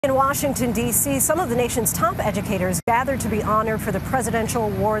In Washington, D.C., some of the nation's top educators gathered to be honored for the Presidential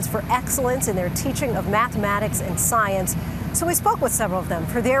Awards for excellence in their teaching of mathematics and science. So we spoke with several of them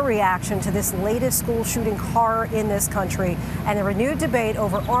for their reaction to this latest school shooting horror in this country and the renewed debate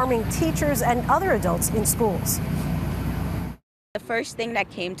over arming teachers and other adults in schools. The first thing that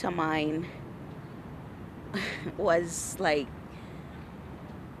came to mind was like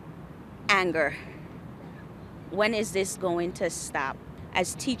anger. When is this going to stop?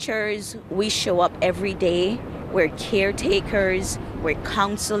 As teachers, we show up every day. We're caretakers, we're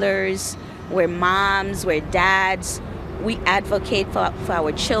counselors, we're moms, we're dads. We advocate for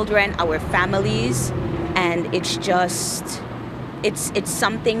our children, our families, and it's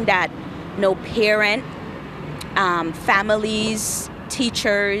something that no parent, families,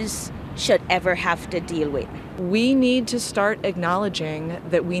 teachers should ever have to deal with. We need to start acknowledging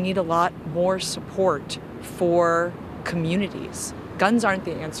that we need a lot more support for communities. Guns aren't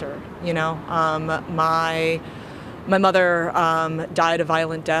the answer, you know. My mother died a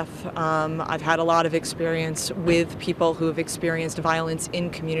violent death. I've had a lot of experience with people who have experienced violence in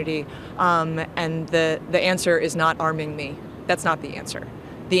community, and the answer is not arming me. That's not the answer.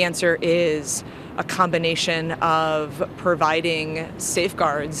 The answer is a combination of providing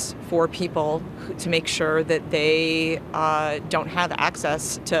safeguards for people to make sure that they don't have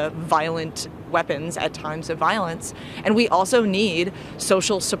access to violent weapons at times of violence. And we also need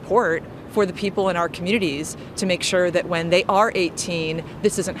social support for the people in our communities to make sure that when they are 18,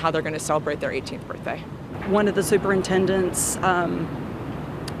 this isn't how they're going to celebrate their 18th birthday. One of the superintendents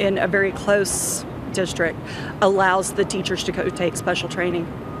in a very close district allows the teachers to go take special training,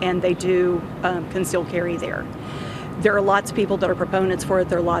 and they do concealed carry there. There are lots of people that are proponents for it.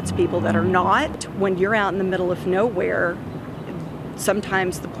 There are lots of people that are not. When you're out in the middle of nowhere,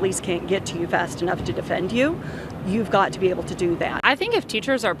 sometimes the police can't get to you fast enough to defend you. You've got to be able to do that. I think if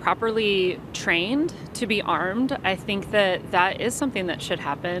teachers are properly trained to be armed, I think that is something that should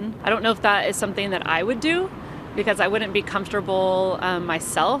happen. I don't know if that is something that I would do, because I wouldn't be comfortable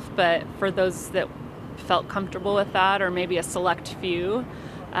myself, but for those that felt comfortable with that, or maybe a select few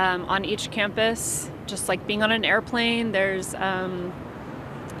on each campus, just like being on an airplane, there's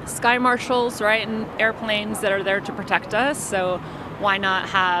sky marshals, right, in airplanes that are there to protect us. So why not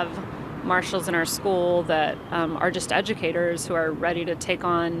have marshals in our school that are just educators who are ready to take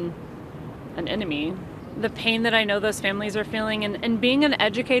on an enemy? The pain that I know those families are feeling, and being an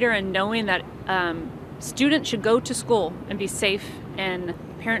educator and knowing that students should go to school and be safe, and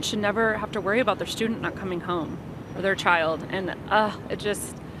parents should never have to worry about their student not coming home or their child. And it's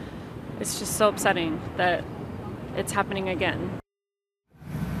just so upsetting that it's happening again.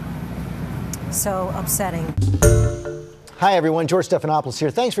 So upsetting. Hi everyone, George Stephanopoulos here.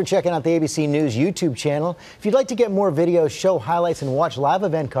 Thanks for checking out the ABC News YouTube channel. If you'd like to get more videos, show highlights, and watch live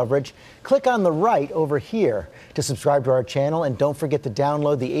event coverage, click on the right over here to subscribe to our channel, and don't forget to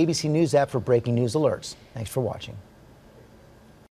download the ABC News app for breaking news alerts. Thanks for watching.